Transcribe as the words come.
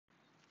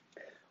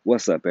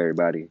What's up,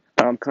 everybody?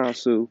 I'm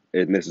Kansu,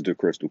 and this is the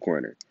Crystal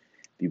Corner.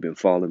 If you've been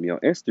following me on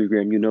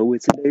Instagram, you know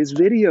what today's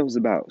video is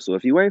about. So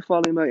if you ain't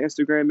following me on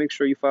Instagram, make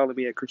sure you follow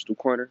me at Crystal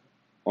Corner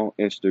on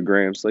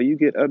Instagram so you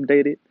get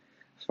updated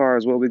as far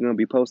as what we're going to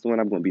be posting, what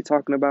I'm going to be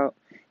talking about,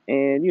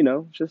 and,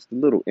 just a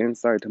little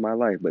insight to my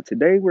life. But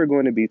today we're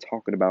going to be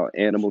talking about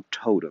animal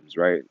totems,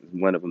 right?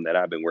 One of them that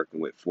I've been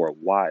working with for a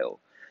while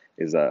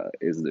is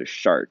the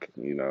shark,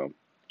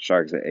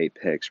 Sharks are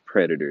apex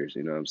predators,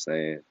 you know what I'm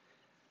saying?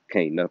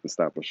 Can't nothing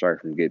stop a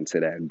shark from getting to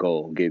that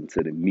goal, getting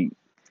to the meat,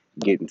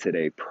 getting to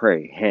their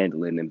prey,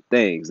 handling them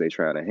things they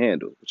trying to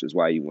handle, which is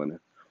why you want to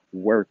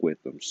work with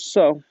them.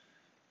 So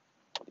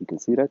you can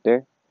see that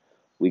there.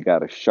 We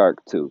got a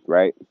shark tooth,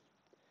 right?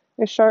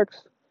 And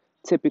sharks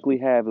typically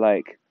have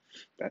like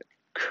a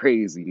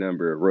crazy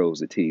number of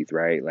rows of teeth,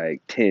 right?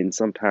 Like 10,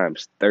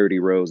 sometimes 30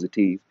 rows of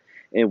teeth.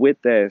 And with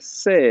that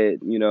said,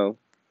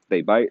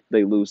 they bite,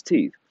 they lose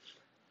teeth.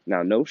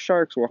 Now, no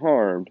sharks were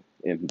harmed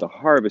in the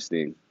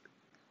harvesting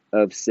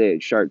of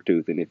said shark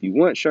tooth. And if you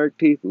want shark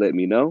teeth, let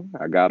me know.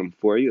 I got them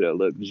for you. They'll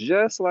look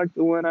just like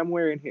the one I'm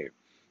wearing here.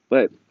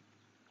 But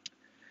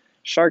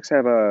sharks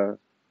have a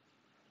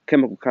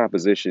chemical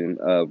composition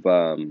of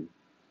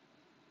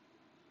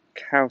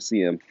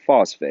calcium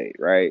phosphate,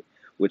 right?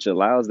 Which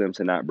allows them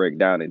to not break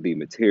down and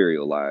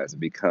dematerialize and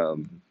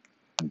become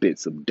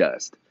bits of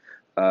dust.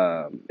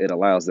 It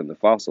allows them to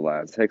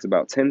fossilize. It takes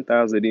about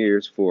 10,000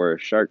 years for a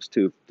shark's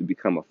tooth to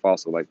become a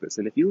fossil like this.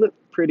 And if you look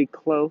pretty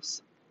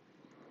close,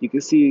 you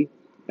can see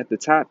at the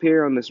top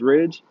here on this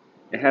ridge,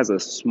 it has a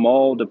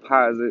small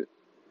deposit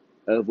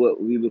of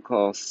what we would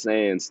call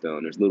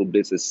sandstone. There's little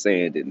bits of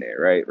sand in there,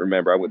 right?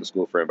 Remember, I went to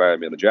school for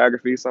environmental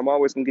geography, so I'm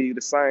always going to give you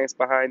the science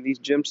behind these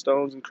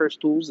gemstones and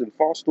crystals and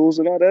fossils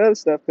and all that other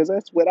stuff because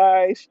that's what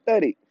I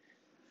studied.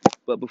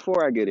 But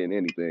before I get in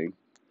anything,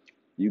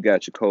 you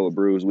got your cold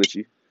brews with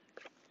you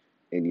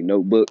and your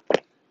notebook.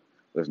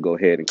 Let's go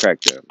ahead and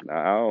crack them. Now,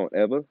 I don't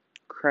ever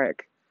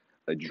crack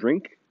a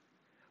drink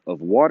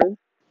of water,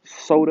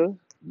 soda,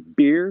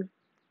 beer,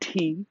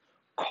 tea,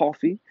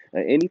 coffee, or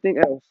anything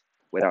else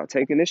without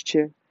taking this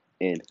chair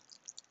and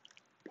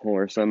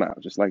pouring some out,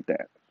 just like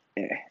that.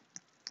 Eh.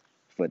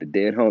 For the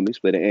dead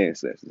homies, for the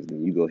ancestors.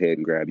 Then you go ahead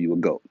and grab you a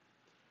goat.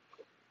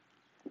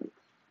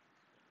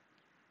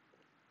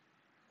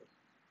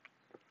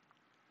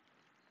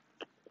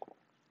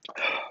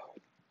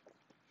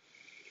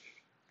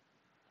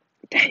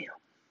 Damn.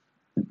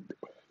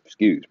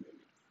 Excuse me.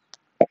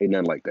 Ain't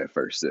nothing like that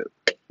first sip.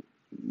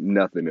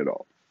 Nothing at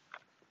all.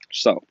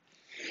 So,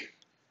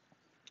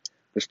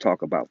 let's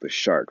talk about the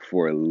shark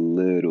for a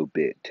little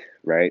bit,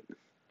 right?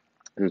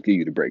 Let's give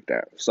you the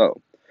breakdown.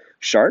 So,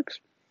 sharks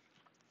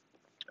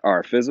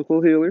are physical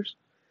healers.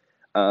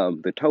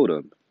 The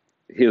totem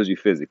heals you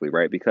physically,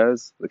 right?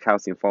 Because the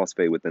calcium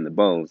phosphate within the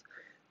bones,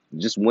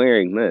 just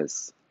wearing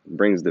this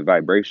brings the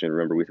vibration.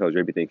 Remember, we told you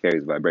everything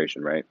carries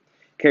vibration, right?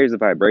 Carries the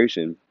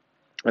vibration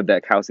of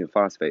that calcium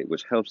phosphate,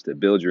 which helps to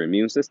build your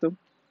immune system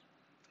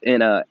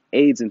and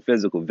aids in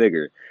physical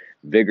vigor.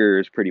 Vigor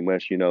is pretty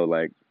much,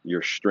 like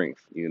your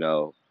strength,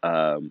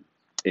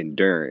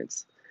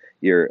 endurance,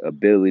 your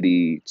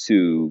ability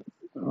to,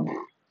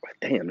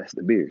 damn, that's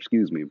the beer,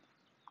 excuse me,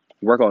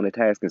 work on a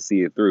task and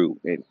see it through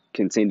and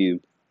continue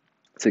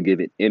to give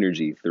it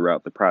energy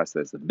throughout the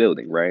process of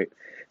building, right?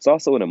 It's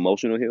also an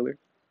emotional healer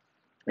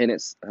and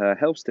it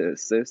helps to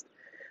assist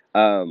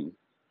um,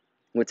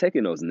 with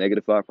taking those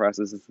negative thought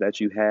processes that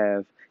you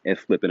have and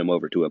flipping them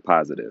over to a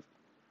positive.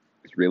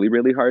 It's really,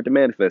 really hard to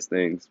manifest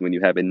things when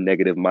you have a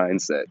negative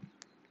mindset.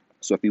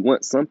 So if you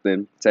want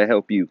something to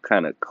help you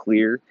kind of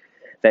clear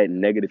that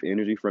negative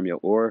energy from your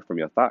aura, from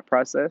your thought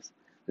process,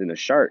 then the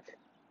shark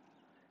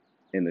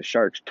and the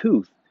shark's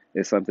tooth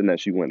is something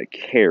that you want to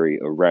carry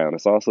around.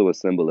 It's also a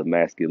symbol of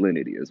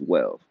masculinity as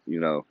well,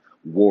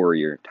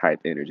 warrior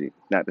type energy.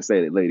 Not to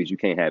say that ladies, you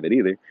can't have it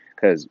either,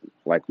 because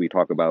like we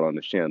talk about on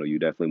this channel, you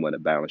definitely want to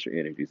balance your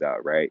energies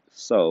out, right?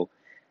 So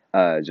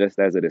just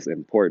as it is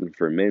important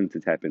for men to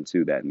tap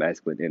into that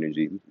masculine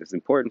energy, it's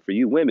important for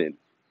you women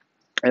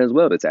as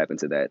well to tap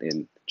into that.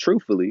 And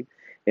truthfully,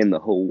 in the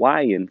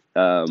Hawaiian,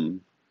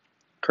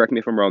 correct me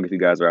if I'm wrong if you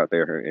guys are out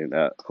there in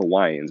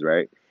Hawaiians,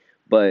 right?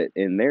 But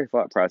in their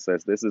thought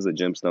process, this is a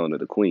gemstone of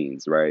the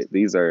queens, right?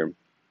 These are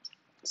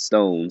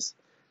stones.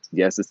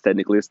 Yes, it's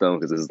technically a stone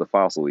because this is the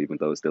fossil, even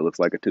though it still looks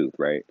like a tooth,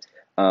 right?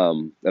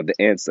 Of the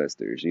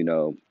ancestors,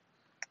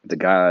 the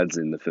gods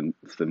and the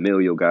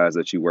familial gods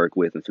that you work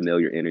with and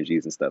familiar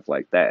energies and stuff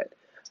like that.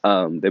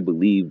 They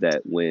believe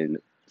that when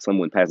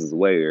someone passes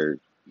away or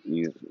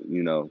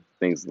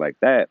things like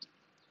that,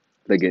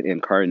 they get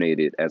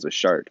incarnated as a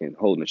shark, and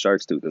holding a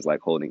shark's tooth is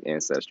like holding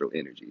ancestral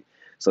energy.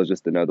 So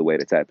just another way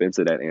to tap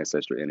into that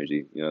ancestral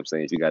energy. You know what I'm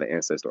saying? If you got an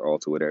ancestor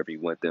altar, whatever, you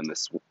want them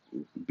to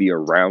be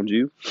around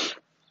you,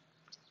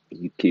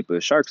 you keep a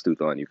shark's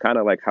tooth on you. Kind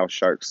of like how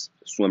sharks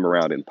swim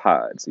around in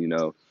pods,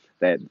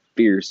 that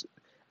fierce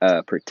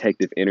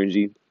protective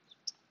energy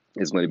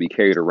is going to be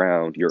carried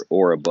around your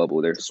aura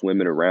bubble. They're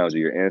swimming around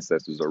you. Your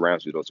ancestors are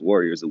around you. Those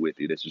warriors are with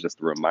you. This is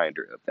just a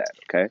reminder of that,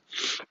 okay?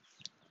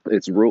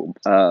 It's real.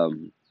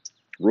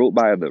 ruled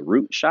by the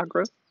root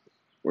chakra,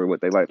 or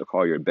what they like to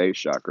call your base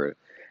chakra,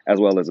 as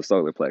well as the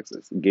solar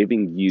plexus,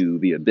 giving you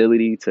the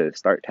ability to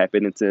start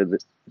tapping into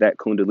that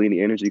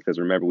Kundalini energy. Because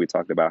remember, we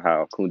talked about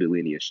how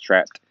Kundalini is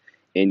trapped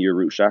in your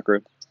root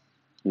chakra.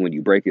 When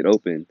you break it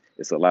open,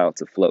 it's allowed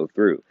to flow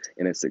through,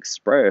 and it's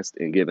expressed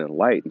and given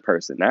light and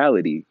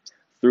personality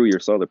through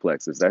your solar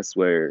plexus. That's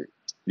where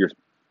your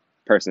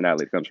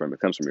personality comes from. It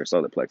comes from your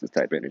solar plexus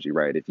type energy,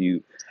 right? If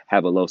you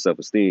have a low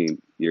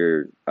self-esteem,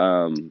 your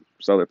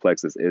solar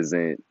plexus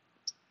isn't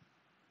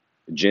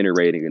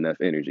generating enough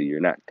energy.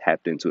 You're not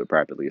tapped into it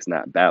properly. It's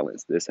not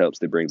balanced. This helps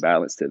to bring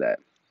balance to that.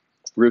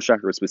 Root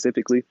chakra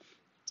specifically,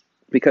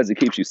 because it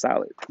keeps you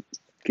solid,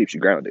 keeps you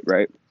grounded,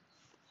 right?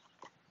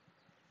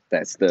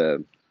 That's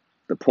the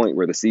point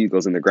where the seed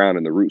goes in the ground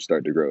and the roots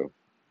start to grow.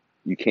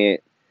 You can't,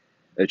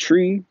 a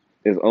tree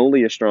is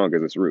only as strong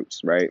as its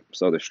roots, right?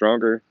 So the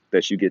stronger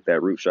that you get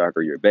that root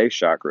chakra, your base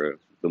chakra,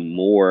 the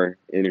more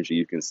energy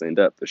you can send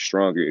up, the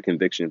stronger your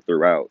conviction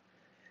throughout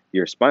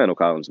your spinal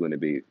column is going to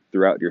be,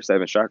 throughout your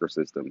seven chakra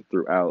system,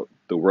 throughout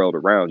the world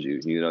around you.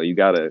 You know, you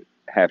got to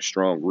have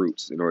strong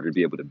roots in order to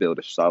be able to build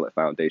a solid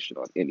foundation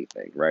on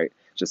anything, right?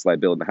 Just like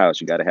building a house,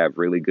 you got to have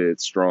really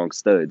good, strong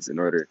studs in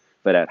order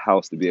for that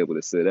house to be able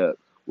to sit up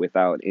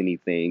without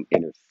anything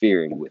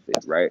interfering with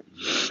it, right?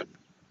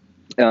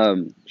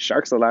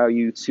 Sharks allow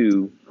you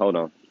to, hold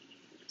on,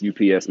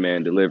 UPS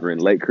man delivering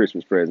late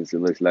Christmas presents, it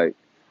looks like,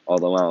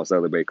 although I don't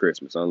celebrate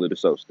Christmas, only the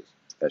solstice.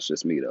 That's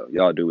just me, though.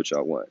 Y'all do what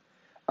y'all want.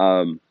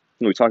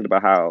 We talked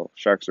about how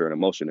sharks are an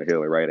emotional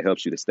healer, right? It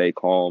helps you to stay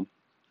calm.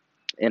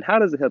 And how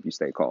does it help you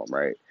stay calm,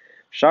 right?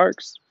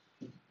 Sharks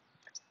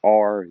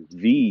are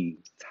the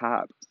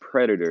top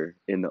predator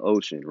in the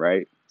ocean,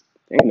 right?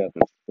 Ain't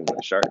nothing messing with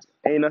a shark.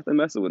 Ain't nothing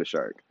messing with a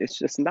shark. It's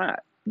just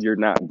not. You're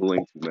not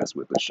going to mess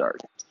with a shark.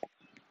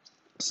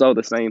 So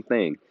the same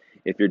thing.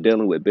 If you're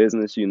dealing with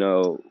business, you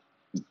know,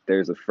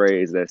 there's a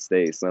phrase that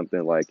states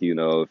something like, you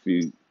know,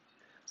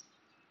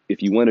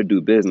 if you want to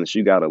do business,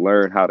 you got to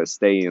learn how to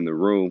stay in the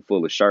room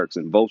full of sharks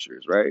and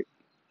vultures, right?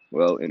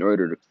 Well, in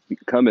order to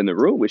come in the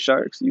room with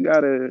sharks, you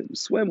got to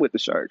swim with the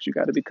sharks. You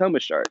got to become a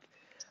shark.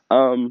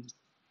 Um,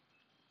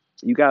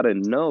 you got to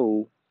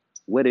know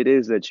what it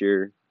is that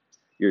you're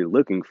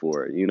looking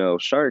for. You know,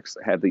 sharks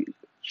have the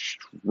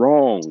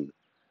strong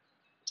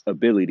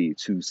ability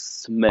to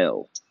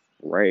smell,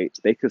 right?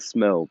 They could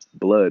smell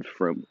blood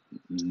from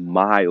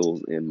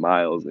miles and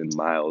miles and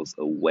miles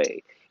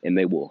away, and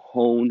they will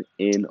hone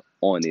in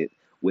on it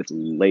with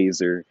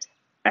laser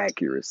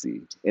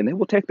accuracy, and they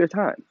will take their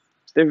time.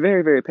 They're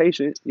very, very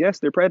patient. Yes,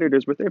 they're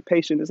predators, but they're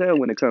patient as hell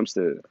when it comes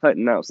to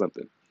hunting out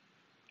something,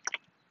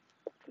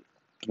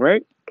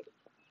 right?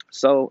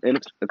 So, in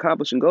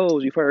accomplishing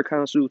goals, you've heard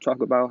Kansu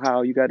talk about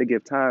how you got to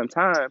give time.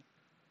 Time,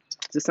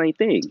 it's the same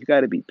thing. You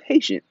got to be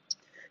patient.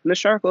 And the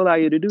shark will allow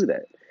you to do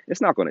that.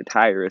 It's not going to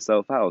tire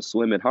itself out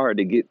swimming hard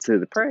to get to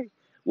the prey,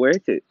 where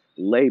it could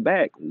lay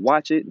back,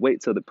 watch it,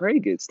 wait till the prey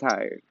gets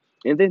tired,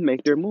 and then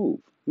make their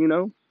move. You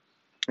know,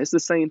 it's the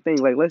same thing.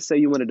 Like, let's say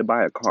you wanted to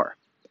buy a car,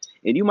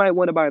 and you might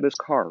want to buy this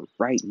car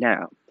right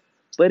now,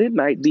 but it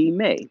might be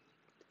May.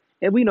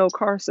 And we know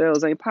car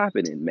sales ain't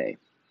popping in May.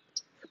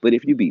 But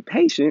if you be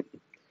patient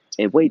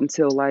and wait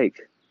until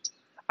like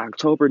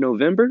October,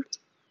 November,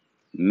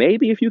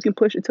 maybe if you can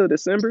push it till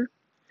December,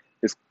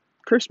 it's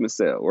Christmas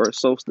sale or a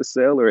solstice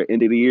sale or an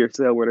end of the year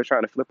sale where they're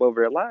trying to flip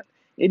over a lot,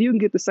 and you can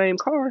get the same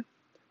car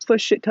for a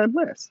shit ton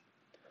less.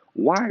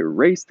 Why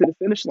race to the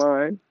finish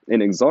line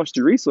and exhaust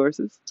your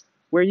resources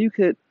where you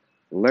could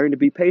learn to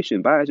be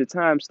patient, bide your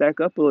time, stack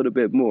up a little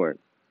bit more,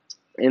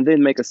 and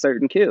then make a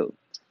certain kill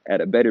at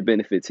a better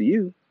benefit to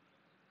you?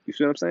 You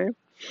see what I'm saying?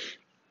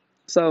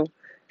 So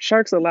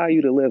sharks allow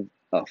you to live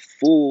a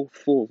full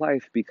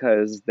life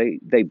because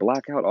they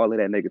block out all of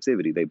that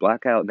negativity. They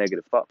block out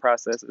negative thought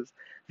processes.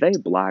 They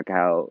block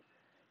out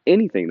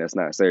anything that's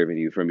not serving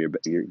you from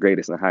your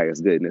greatest and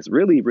highest good. And it's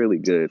really, really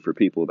good for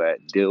people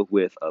that deal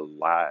with a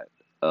lot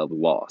of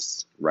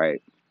loss,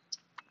 right?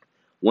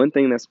 One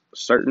thing that's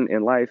certain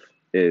in life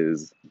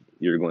is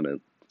you're going to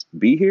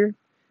be here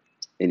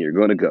and you're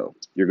going to go.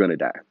 You're going to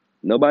die.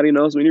 Nobody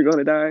knows when you're going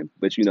to die,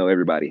 but you know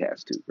everybody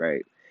has to,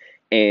 right?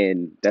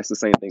 And that's the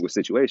same thing with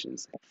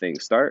situations.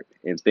 Things start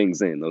and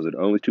things end. Those are the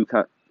only two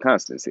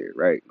constants here,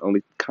 right?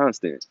 Only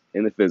constant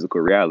in the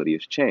physical reality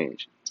is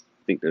change.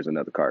 I think there's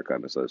another car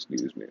coming, so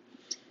excuse me.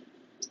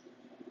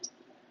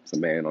 It's a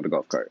man on the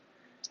golf cart.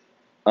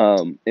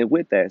 And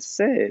with that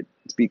said,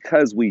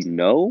 because we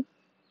know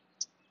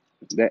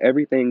that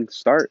everything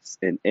starts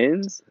and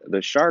ends,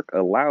 the shark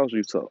allows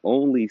you to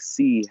only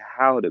see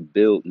how to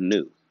build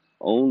new,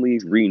 only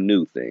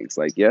renew things.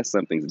 Like, yes,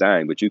 something's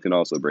dying, but you can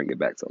also bring it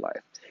back to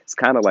life. It's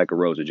kind of like a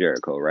rose of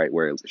Jericho, right?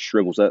 Where it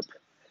shrivels up.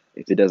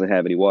 If it doesn't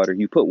have any water,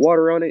 you put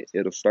water on it,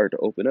 it'll start to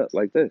open up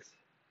like this.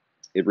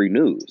 It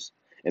renews.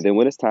 And then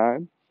when it's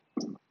time,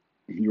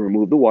 you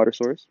remove the water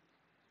source.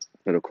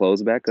 It'll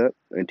close back up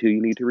until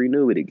you need to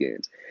renew it again.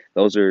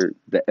 Those are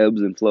the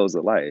ebbs and flows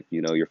of life.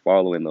 You know, you're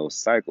following those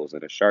cycles,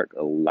 and a shark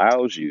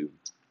allows you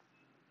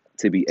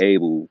to be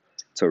able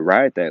to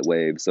ride that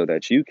wave so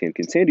that you can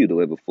continue to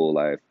live a full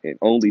life and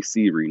only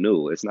see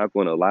renewal. It's not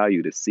going to allow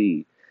you to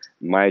see,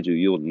 mind you,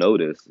 you'll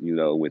notice,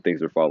 when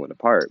things are falling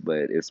apart,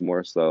 but it's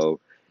more so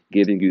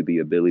giving you the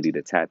ability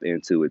to tap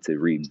into it to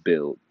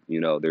rebuild.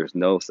 There's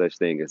no such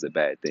thing as a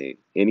bad thing.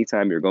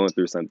 Anytime you're going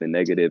through something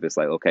negative, it's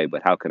like, okay,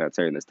 but how can I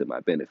turn this to my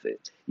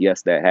benefit?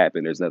 Yes, that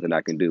happened. There's nothing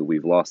I can do.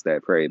 We've lost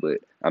that prey, but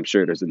I'm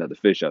sure there's another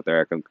fish out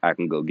there I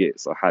can go get.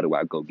 So how do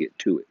I go get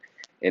to it?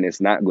 And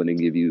it's not going to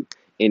give you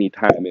any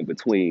time in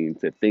between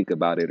to think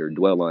about it or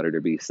dwell on it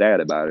or be sad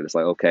about it. It's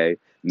like, okay,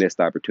 missed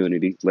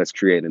opportunity. Let's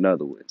create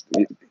another one.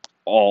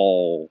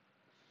 All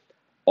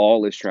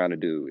it's trying to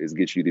do is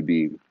get you to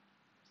be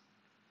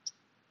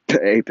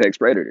apex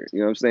predator. You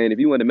know what I'm saying? If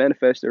you want to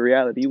manifest the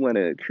reality, you want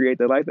to create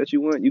the life that you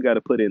want, you got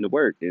to put in the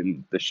work.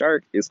 And the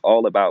shark is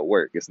all about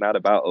work. It's not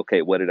about,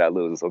 okay, what did I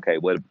lose? It's okay,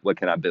 what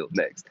can I build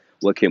next?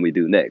 What can we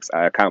do next?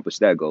 I accomplished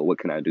that goal. What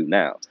can I do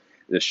now?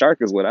 The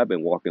shark is what I've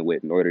been walking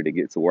with in order to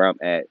get to where I'm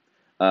at,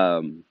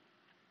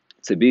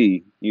 to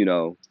be,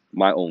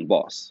 my own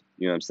boss.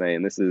 You know what I'm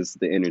saying? This is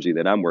the energy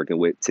that I'm working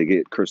with to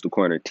get Crystal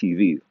Corner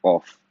TV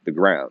off the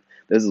ground.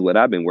 This is what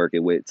I've been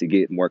working with to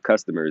get more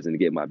customers and to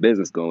get my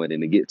business going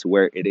and to get to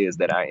where it is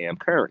that I am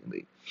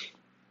currently.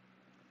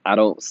 I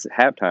don't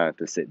have time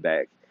to sit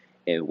back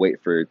and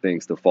wait for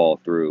things to fall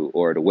through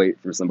or to wait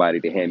for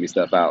somebody to hand me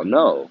stuff out.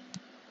 No,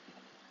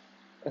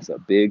 that's a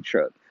big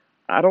truck.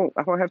 I don't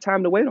have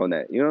time to wait on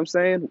that. You know what I'm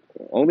saying?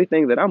 Only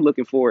thing that I'm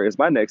looking for is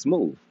my next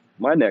move,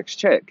 my next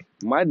check,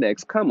 my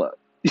next come up.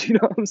 You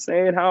know what I'm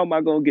saying? How am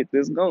I going to get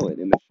this going?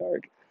 And the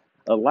shark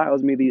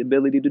allows me the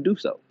ability to do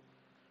so.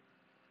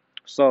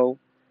 So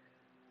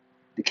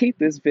to keep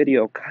this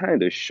video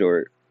kind of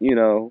short,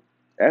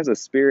 as a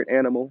spirit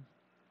animal,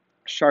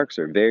 sharks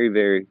are very,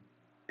 very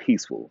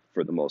peaceful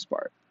for the most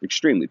part.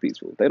 Extremely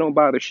peaceful. They don't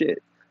bother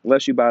shit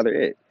unless you bother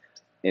it.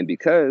 And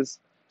because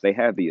they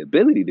have the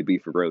ability to be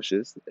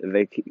ferocious,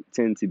 they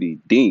tend to be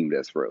deemed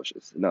as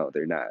ferocious. No,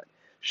 they're not.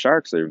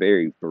 Sharks are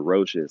very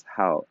ferocious.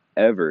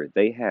 However,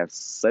 they have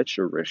such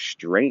a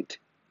restraint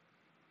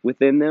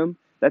within them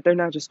that they're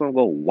not just going to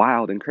go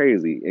wild and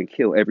crazy and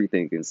kill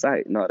everything in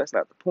sight. No, that's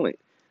not the point.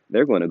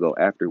 They're going to go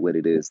after what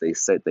it is they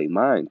set their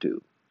mind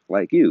to.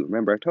 Like you.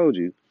 Remember, I told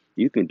you,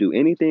 you can do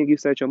anything you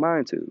set your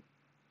mind to,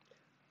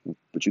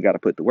 but you got to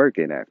put the work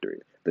in after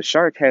it. The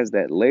shark has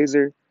that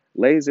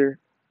laser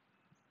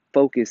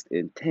focused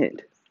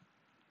intent.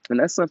 And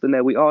that's something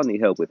that we all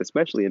need help with,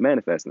 especially in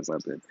manifesting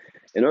something.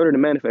 In order to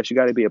manifest, you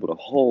got to be able to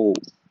hold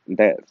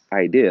that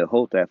idea,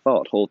 hold that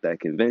thought, hold that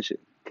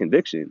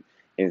conviction,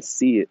 and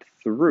see it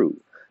through.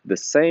 The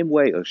same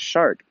way a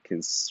shark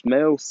can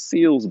smell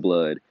seal's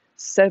blood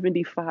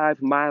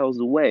 75 miles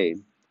away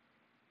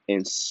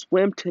and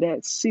swim to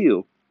that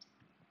seal,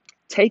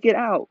 take it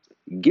out,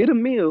 get a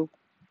meal,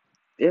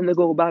 and then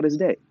go about his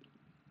day.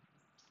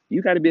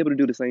 You got to be able to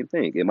do the same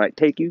thing. It might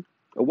take you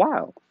a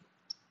while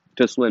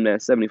to swim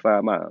that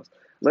 75 miles.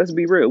 Let's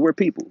be real. We're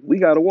people. We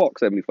got to walk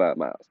 75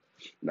 miles.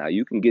 Now,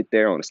 you can get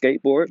there on a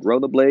skateboard,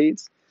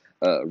 rollerblades,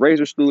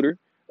 razor scooter,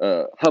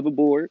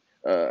 hoverboard,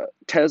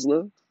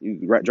 Tesla,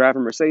 you drive a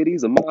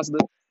Mercedes, a Mazda,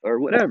 or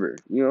whatever,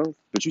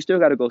 but you still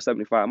got to go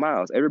 75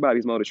 miles.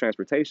 Everybody's mode of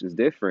transportation is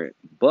different.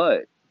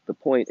 But the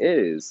point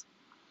is,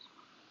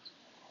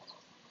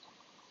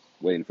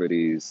 waiting for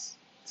these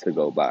to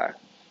go by.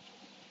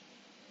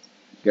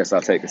 Guess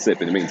I'll take a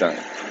sip in the meantime.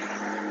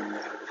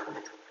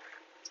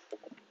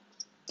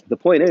 The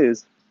point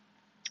is,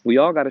 we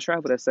all got to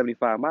travel that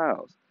 75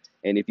 miles.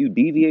 And if you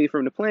deviate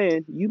from the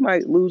plan, you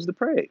might lose the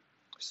prey.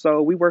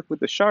 So we work with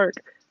the shark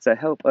to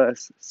help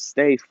us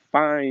stay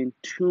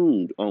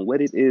fine-tuned on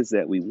what it is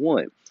that we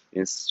want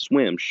and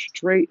swim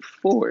straight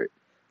forward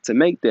to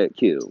make that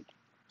kill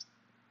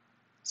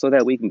so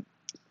that we can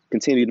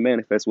continue to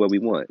manifest what we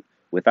want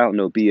without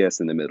no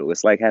BS in the middle.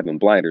 It's like having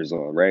blinders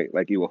on, right?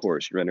 Like you a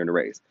horse, you're running a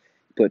race.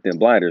 Put them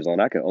blinders on,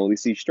 I can only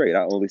see straight.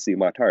 I only see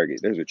my target.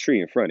 There's a tree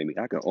in front of me.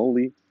 I can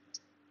only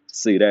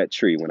see that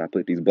tree when I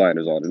put these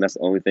blinders on, and that's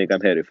the only thing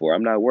I'm headed for.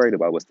 I'm not worried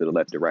about what's to the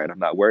left or right. I'm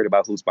not worried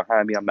about who's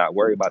behind me. I'm not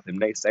worried about them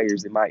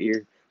naysayers in my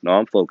ear. No,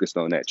 I'm focused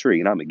on that tree,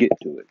 and I'm gonna get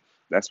to it.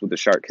 That's what the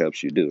shark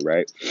helps you do,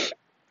 right?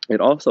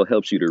 It also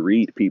helps you to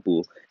read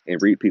people and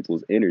read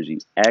people's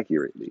energy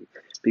accurately,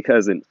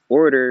 because in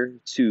order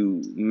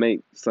to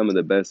make some of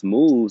the best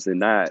moves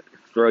and not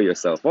throw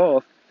yourself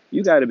off,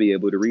 you got to be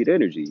able to read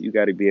energy. You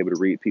got to be able to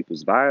read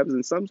people's vibes.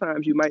 And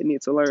sometimes you might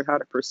need to learn how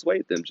to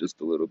persuade them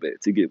just a little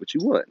bit to get what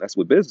you want. That's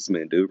what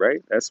businessmen do,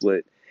 right? That's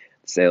what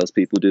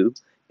salespeople do.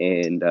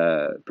 And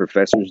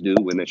professors do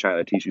when they're trying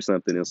to teach you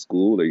something in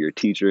school, or your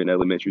teacher in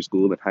elementary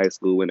school and high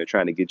school when they're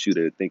trying to get you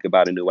to think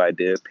about a new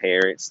idea,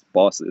 parents,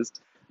 bosses.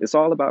 It's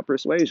all about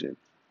persuasion.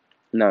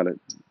 Now,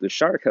 the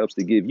shark helps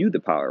to give you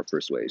the power of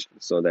persuasion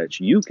so that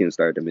you can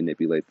start to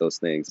manipulate those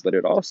things. But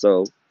it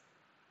also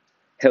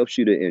helps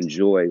you to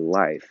enjoy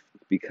life,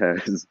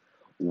 because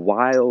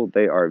while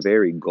they are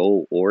very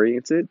goal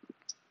oriented,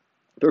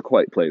 they're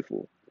quite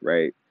playful,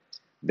 right?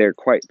 They're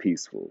quite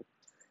peaceful.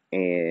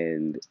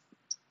 And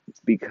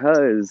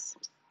because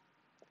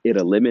it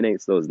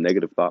eliminates those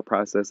negative thought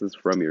processes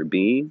from your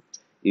being,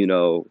 You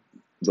know,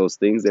 those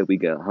things that we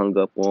get hung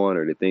up on,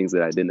 or the things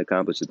that I didn't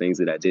accomplish, the things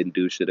that I didn't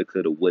do, shoulda,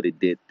 coulda, woulda,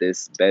 did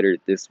this better,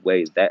 this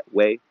way, that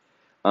way.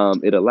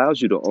 It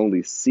allows you to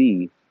only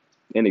see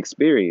and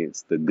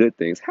experience the good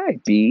things. Hi,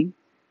 B.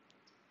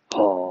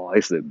 Oh,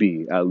 it's a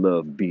bee. I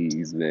love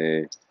bees,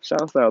 man.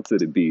 Shouts out to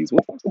the bees.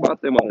 We'll talk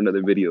about them on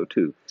another video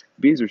too.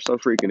 Bees are so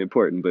freaking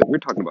important, but we're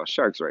talking about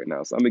sharks right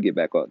now, so I'm gonna get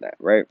back on that,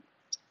 right?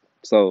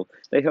 So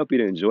they help you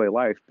to enjoy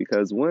life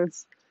because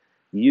once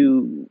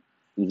you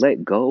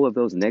let go of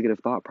those negative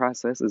thought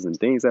processes and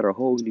things that are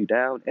holding you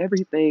down,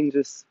 everything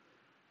just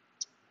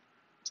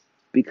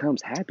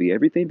becomes happy.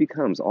 Everything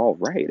becomes all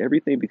right.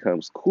 Everything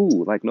becomes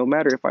cool. Like no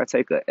matter if I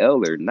take a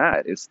L or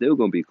not, it's still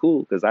gonna be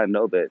cool because I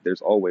know that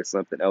there's always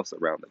something else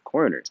around the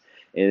corner,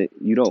 and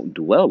you don't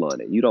dwell on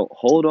it. You don't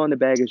hold on to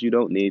baggage you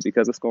don't need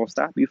because it's gonna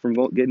stop you from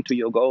getting to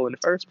your goal in the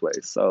first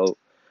place. So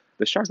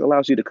the shark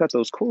allows you to cut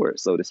those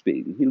cords, so to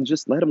speak. You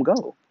just let them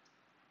go.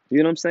 You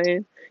know what I'm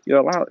saying?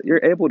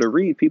 You're able to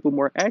read people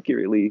more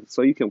accurately,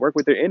 so you can work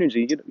with their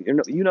energy.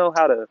 You know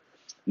how to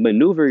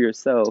maneuver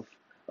yourself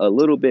a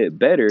little bit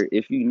better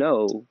if you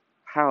know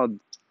how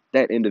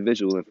that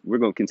individual. If we're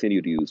going to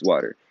continue to use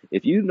water,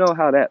 if you know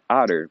how that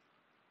otter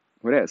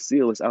or that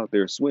seal is out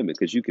there swimming,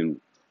 because you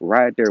can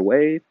ride their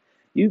wave,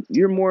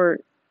 you're more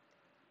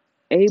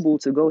able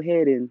to go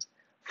ahead and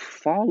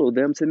follow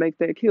them to make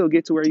that kill,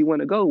 get to where you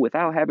want to go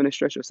without having to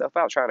stress yourself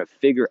out trying to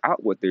figure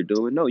out what they're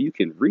doing. No, you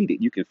can read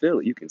it, you can feel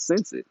it, you can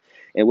sense it.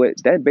 And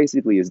what that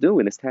basically is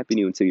doing is tapping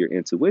you into your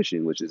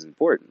intuition, which is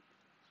important.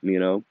 You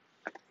know,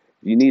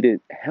 you needed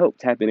help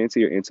tapping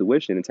into your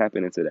intuition and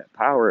tapping into that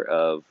power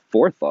of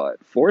forethought,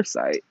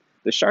 foresight.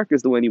 The shark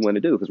is the one you want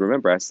to do because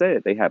remember, I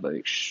said they have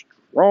a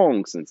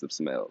strong sense of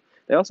smell.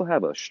 They also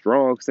have a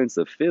strong sense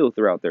of feel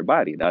throughout their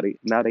body. Now,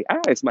 their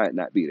eyes might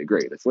not be the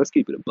greatest. Let's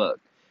keep it a bug.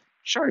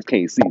 Sharks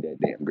can't see that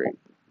damn great,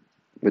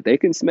 but they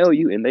can smell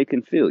you and they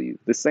can feel you.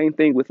 The same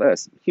thing with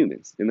us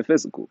humans in the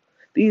physical.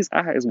 These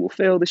eyes will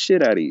fail the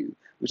shit out of you,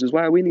 which is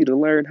why we need to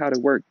learn how to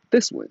work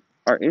this one,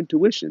 our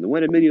intuition, the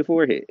one in the middle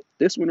forehead,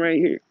 this one right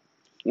here.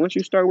 Once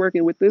you start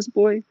working with this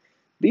boy,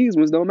 these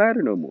ones don't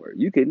matter no more.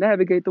 You can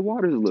navigate the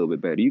waters a little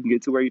bit better. You can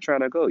get to where you're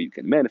trying to go. You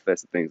can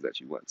manifest the things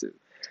that you want to.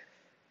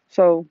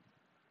 So,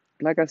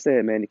 like I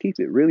said, man, to keep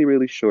it really,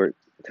 really short,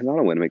 because I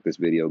don't want to make this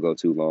video go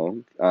too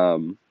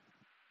long.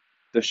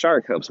 The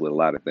shark helps with a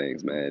lot of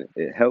things, man.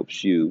 It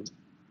helps you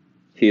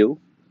heal.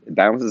 It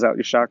balances out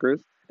your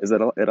chakras.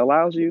 It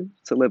allows you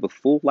to live a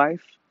full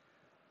life,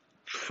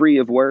 free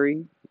of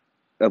worry,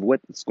 of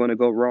what's going to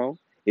go wrong.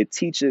 It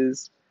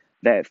teaches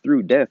that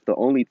through death, the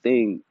only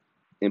thing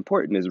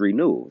important is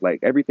renewal. Like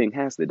everything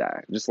has to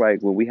die. Just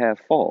like when we have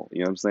fall,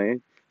 you know what I'm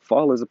saying?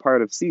 Fall is a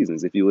part of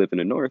seasons. If you live in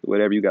the north,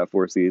 whatever, you got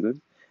 4 seasons.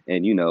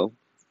 And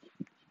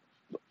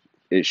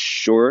it's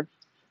sure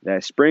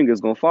that spring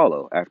is going to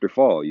follow after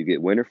fall. You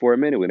get winter for a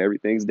minute when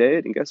everything's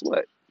dead. And guess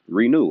what?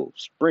 Renewal,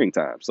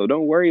 springtime. So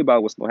don't worry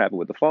about what's going to happen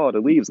with the fall. The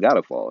leaves got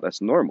to fall.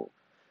 That's normal.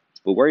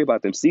 But worry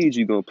about them seeds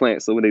you're going to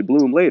plant so when they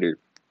bloom later,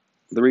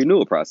 the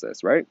renewal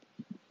process, right?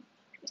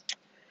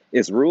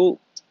 It's ruled,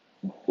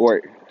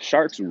 or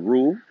sharks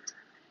rule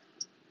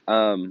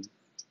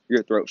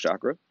your throat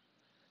chakra.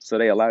 So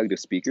they allow you to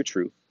speak your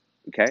truth.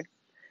 Okay.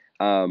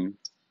 Um,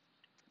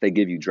 they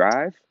give you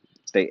drive.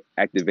 They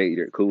activate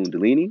your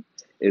kundalini.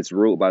 It's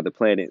ruled by the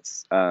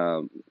planets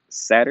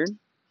Saturn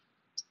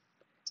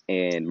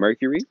and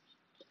Mercury.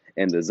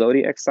 And the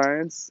zodiac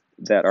signs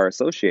that are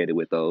associated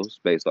with those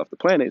based off the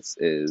planets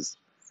is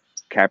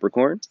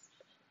Capricorn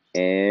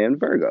and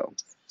Virgo.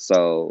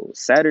 So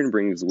Saturn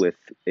brings with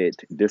it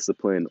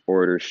discipline,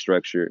 order,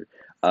 structure,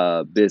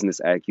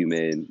 business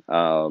acumen,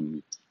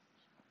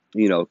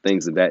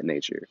 things of that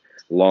nature,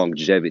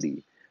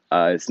 longevity.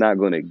 It's not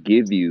going to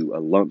give you a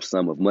lump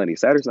sum of money.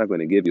 Saturn's not going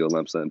to give you a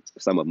lump sum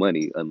of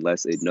money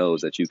unless it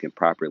knows that you can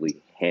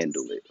properly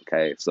handle it.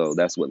 Okay, so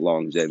that's what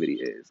longevity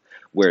is.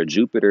 Where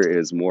Jupiter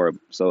is more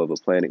so of a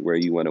planet where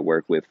you want to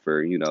work with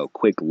for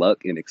quick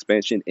luck and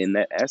expansion in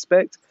that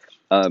aspect.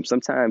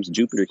 Sometimes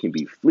Jupiter can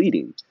be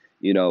fleeting.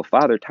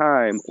 Father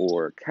Time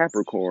or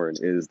Capricorn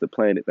is the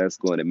planet that's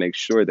going to make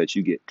sure that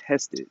you get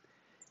tested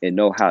and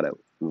know how to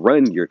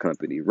run your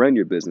company, run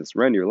your business,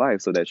 run your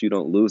life so that you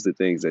don't lose the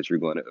things that you're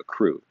going to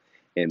accrue.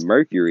 And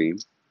Mercury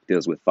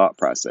deals with thought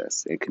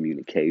process and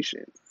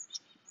communication.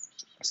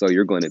 So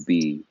you're going to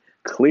be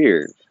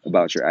clear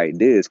about your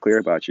ideas, clear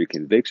about your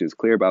convictions,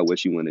 clear about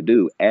what you want to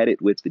do. Add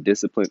it with the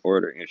discipline,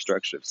 order, and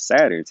structure of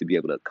Saturn to be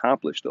able to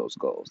accomplish those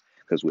goals.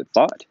 Because with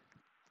thought,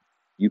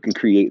 you can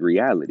create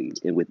reality.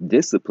 And with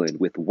discipline,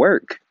 with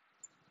work,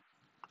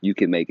 you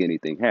can make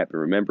anything happen.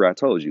 Remember, I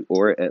told you,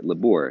 or et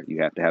labora,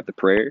 you have to have the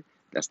prayer.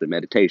 That's the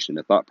meditation,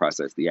 the thought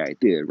process, the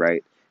idea,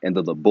 right? And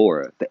the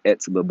labora, the et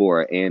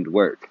labora, and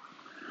work.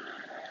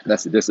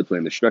 That's the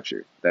discipline, the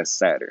structure. That's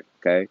Saturn,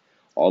 okay?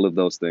 All of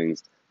those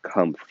things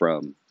come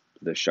from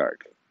the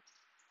shark.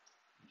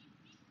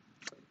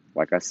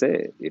 Like I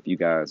said, if you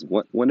guys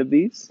want one of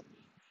these,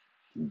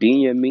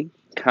 DM me,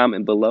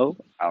 comment below.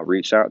 I'll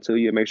reach out to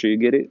you and make sure you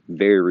get it.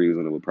 Very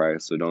reasonable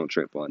price, so don't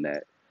trip on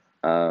that.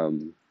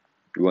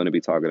 We're going to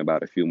be talking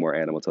about a few more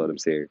animal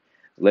totems here.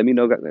 Let me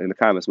know in the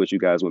comments what you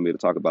guys want me to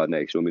talk about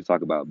next. You want me to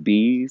talk about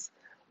bees,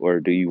 or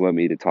do you want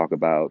me to talk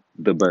about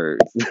the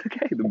birds?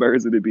 Okay, the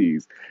birds and the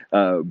bees.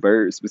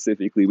 Birds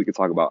specifically, we can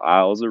talk about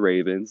owls or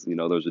ravens. You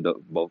know, those are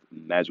both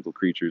magical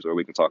creatures, or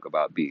we can talk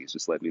about bees.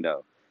 Just let me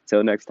know.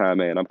 Till next time,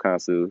 man, I'm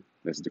Kansu.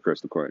 This is the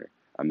Crystal Corner.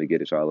 I'm going to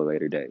get at y'all a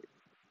later date.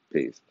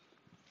 Peace.